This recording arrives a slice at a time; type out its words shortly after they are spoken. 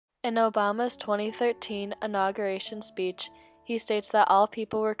In Obama's 2013 inauguration speech, he states that all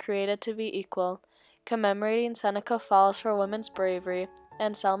people were created to be equal, commemorating Seneca Falls for women's bravery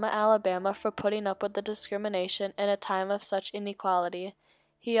and Selma, Alabama for putting up with the discrimination in a time of such inequality.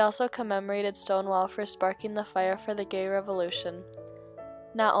 He also commemorated Stonewall for sparking the fire for the gay revolution.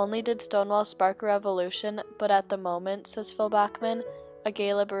 Not only did Stonewall spark a revolution, but at the moment, says Phil Bachman, a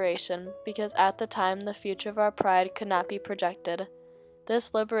gay liberation, because at the time the future of our pride could not be projected.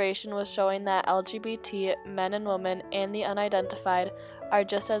 This liberation was showing that LGBT, men and women, and the unidentified are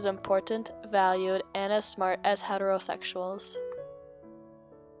just as important, valued, and as smart as heterosexuals.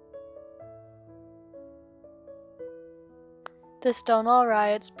 The Stonewall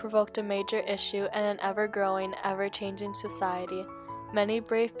riots provoked a major issue in an ever-growing, ever-changing society. Many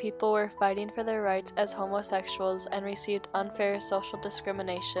brave people were fighting for their rights as homosexuals and received unfair social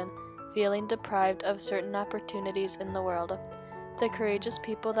discrimination, feeling deprived of certain opportunities in the world. The courageous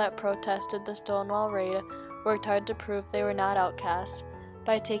people that protested the Stonewall raid worked hard to prove they were not outcasts.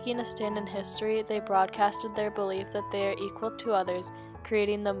 By taking a stand in history, they broadcasted their belief that they are equal to others,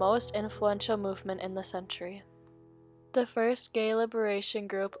 creating the most influential movement in the century. The first gay liberation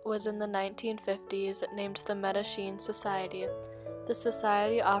group was in the 1950s, named the Medellin Society. The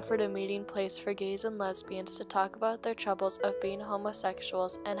society offered a meeting place for gays and lesbians to talk about their troubles of being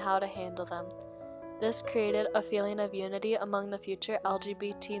homosexuals and how to handle them. This created a feeling of unity among the future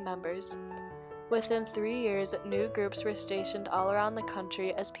LGBT members. Within 3 years, new groups were stationed all around the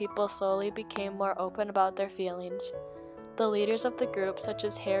country as people slowly became more open about their feelings. The leaders of the group, such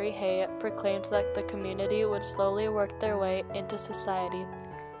as Harry Hay, proclaimed that the community would slowly work their way into society.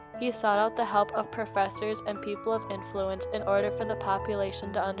 He sought out the help of professors and people of influence in order for the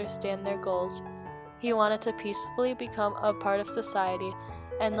population to understand their goals. He wanted to peacefully become a part of society,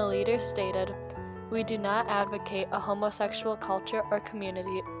 and the leaders stated, "We do not advocate a homosexual culture or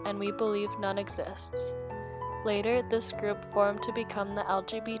community, and we believe none exists." Later, this group formed to become the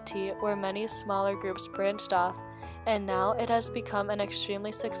LGBT, where many smaller groups branched off, and now it has become an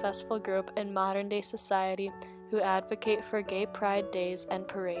extremely successful group in modern-day society who advocate for gay pride days and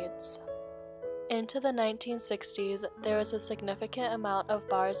parades. Into the 1960s, there was a significant amount of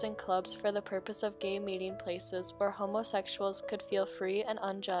bars and clubs for the purpose of gay meeting places where homosexuals could feel free and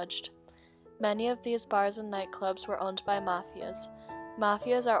unjudged. Many of these bars and nightclubs were owned by mafias.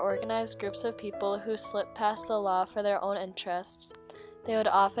 Mafias are organized groups of people who slip past the law for their own interests. They would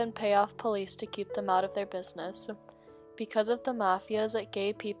often pay off police to keep them out of their business. Because of the mafias,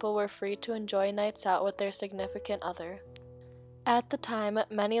 gay people were free to enjoy nights out with their significant other. At the time,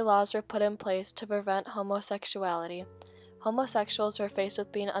 many laws were put in place to prevent homosexuality. Homosexuals were faced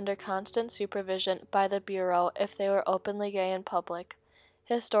with being under constant supervision by the Bureau if they were openly gay in public.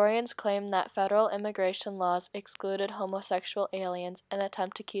 Historians claim that federal immigration laws excluded homosexual aliens in an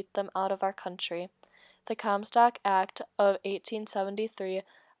attempt to keep them out of our country. The Comstock Act of 1873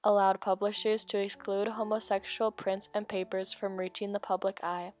 allowed publishers to exclude homosexual prints and papers from reaching the public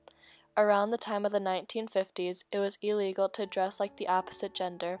eye. Around the time of the 1950s, it was illegal to dress like the opposite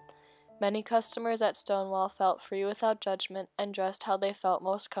gender. Many customers at Stonewall felt free without judgment and dressed how they felt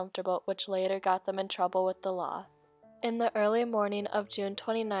most comfortable, which later got them in trouble with the law. In the early morning of June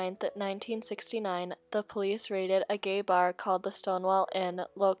 29, 1969, the police raided a gay bar called the Stonewall Inn,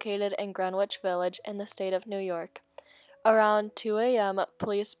 located in Greenwich Village in the state of New York. Around 2 a.m.,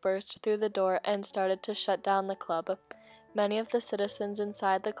 police burst through the door and started to shut down the club. Many of the citizens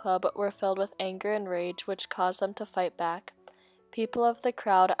inside the club were filled with anger and rage, which caused them to fight back. People of the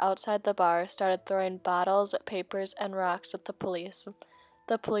crowd outside the bar started throwing bottles, papers, and rocks at the police.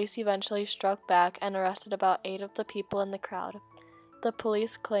 The police eventually struck back and arrested about 8 of the people in the crowd. The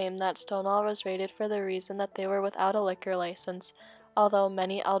police claimed that Stonewall was raided for the reason that they were without a liquor license, although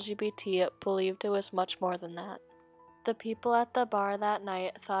many LGBT believed it was much more than that. The people at the bar that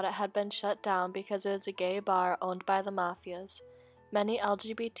night thought it had been shut down because it was a gay bar owned by the mafias. Many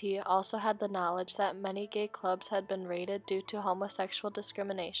LGBT also had the knowledge that many gay clubs had been raided due to homosexual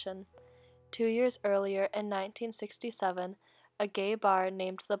discrimination. 2 years earlier, in 1967, a gay bar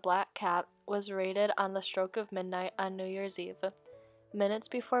named the Black Cat was raided on the stroke of midnight on New Year's Eve. Minutes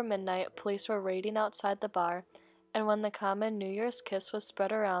before midnight, police were raiding outside the bar, and when the common New Year's kiss was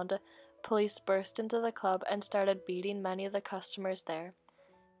spread around, police burst into the club and started beating many of the customers there.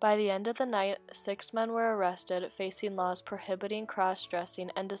 By the end of the night, 6 men were arrested, facing laws prohibiting cross-dressing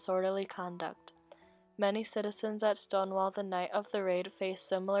and disorderly conduct. Many citizens at Stonewall the night of the raid faced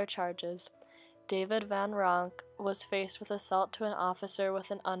similar charges. David Van Ronk was faced with assault to an officer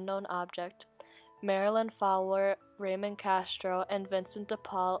with an unknown object. Marilyn Fowler, Raymond Castro, and Vincent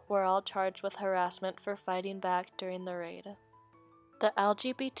DePaul were all charged with harassment for fighting back during the raid. The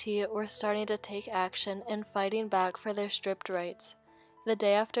LGBT were starting to take action and fighting back for their stripped rights. The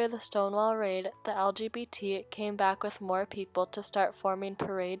day after the Stonewall raid, the LGBT came back with more people to start forming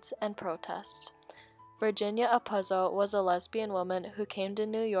parades and protests. Virginia Apuzzo was a lesbian woman who came to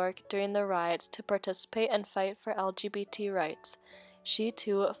New York during the riots to participate and fight for LGBT rights. She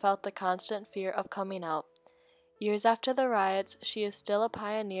too felt the constant fear of coming out. Years after the riots, she is still a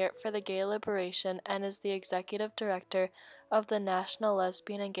pioneer for the gay liberation and is the executive director of the National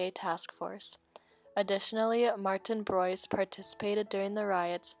Lesbian and Gay Task Force. Additionally, Martin Broyce participated during the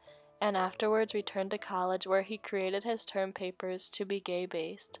riots and afterwards returned to college where he created his term papers to be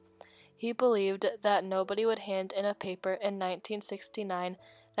gay-based. He believed that nobody would hand in a paper in 1969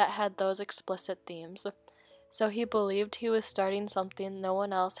 that had those explicit themes, so he believed he was starting something no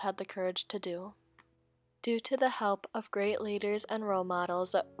one else had the courage to do. Due to the help of great leaders and role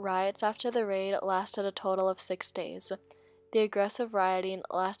models, riots after the raid lasted a total of 6 days. The aggressive rioting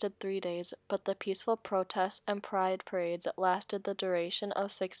lasted 3 days, but the peaceful protests and pride parades lasted the duration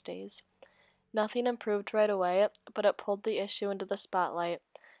of 6 days. Nothing improved right away, but it pulled the issue into the spotlight.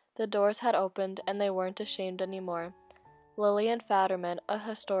 The doors had opened, and they weren't ashamed anymore. Lillian Fatterman, a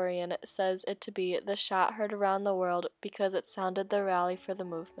historian, says it to be the shot heard around the world because it sounded the rally for the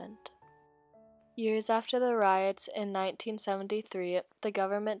movement. Years after the riots in 1973, the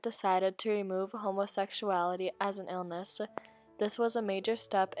government decided to remove homosexuality as an illness. This was a major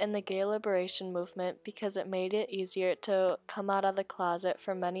step in the gay liberation movement because it made it easier to come out of the closet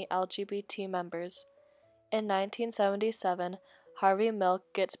for many LGBT members. In 1977, Harvey Milk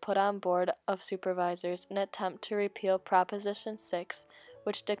gets put on board of supervisors in an attempt to repeal Proposition 6,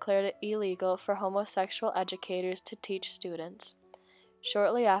 which declared it illegal for homosexual educators to teach students.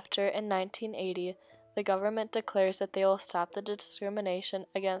 Shortly after, in 1980, the government declares that they will stop the discrimination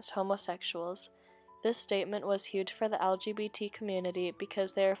against homosexuals. This statement was huge for the LGBT community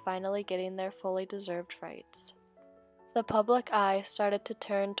because they are finally getting their fully deserved rights. The public eye started to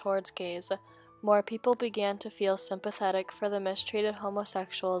turn towards gays. More people began to feel sympathetic for the mistreated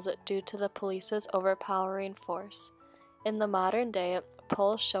homosexuals due to the police's overpowering force. In the modern day,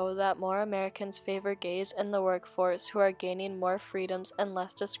 polls show that more Americans favor gays in the workforce who are gaining more freedoms and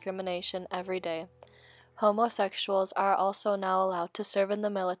less discrimination every day. Homosexuals are also now allowed to serve in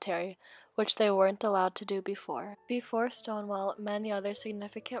the military, which they weren't allowed to do before. Before Stonewall, many other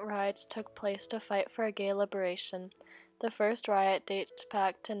significant riots took place to fight for gay liberation. The first riot dates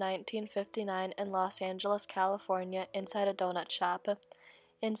back to 1959 in Los Angeles, California, inside a donut shop.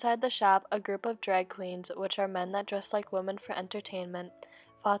 Inside the shop, a group of drag queens, which are men that dress like women for entertainment,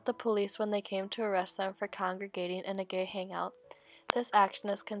 fought the police when they came to arrest them for congregating in a gay hangout. This action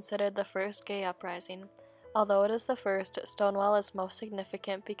is considered the first gay uprising. Although it is the first, Stonewall is most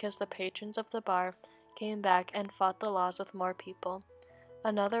significant because the patrons of the bar came back and fought the laws with more people.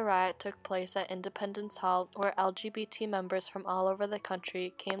 Another riot took place at Independence Hall, where LGBT members from all over the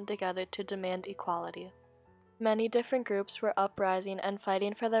country came together to demand equality. Many different groups were uprising and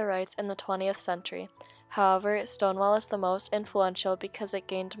fighting for their rights in the 20th century. However, Stonewall is the most influential because it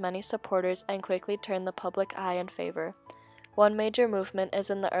gained many supporters and quickly turned the public eye in favor. One major movement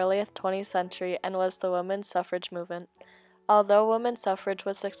is in the early 20th century and was the women's suffrage movement. Although women's suffrage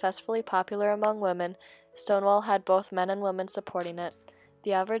was successfully popular among women, Stonewall had both men and women supporting it.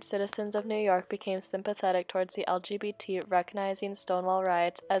 The average citizens of New York became sympathetic towards the LGBT, recognizing Stonewall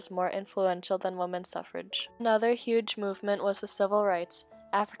riots as more influential than women's suffrage. Another huge movement was the civil rights.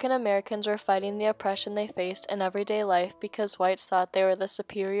 African Americans were fighting the oppression they faced in everyday life because whites thought they were the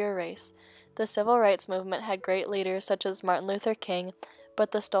superior race. The civil rights movement had great leaders such as Martin Luther King,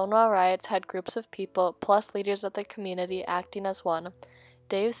 but the Stonewall riots had groups of people plus leaders of the community acting as one.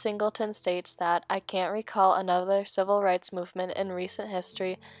 Dave Singleton states that, "I can't recall another civil rights movement in recent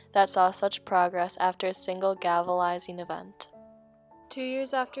history that saw such progress after a single galvanizing event." 2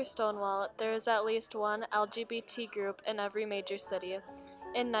 years after Stonewall, there was at least one LGBT group in every major city.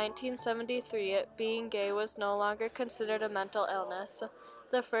 In 1973, being gay was no longer considered a mental illness.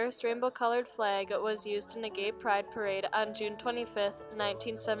 The first rainbow-colored flag was used in a gay pride parade on June 25,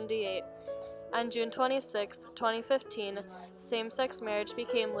 1978. On June 26, 2015, same-sex marriage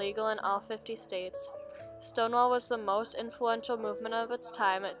became legal in all 50 states. Stonewall was the most influential movement of its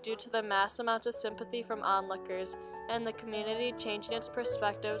time due to the mass amount of sympathy from onlookers and the community changing its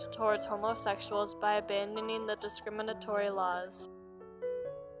perspective towards homosexuals by abandoning the discriminatory laws.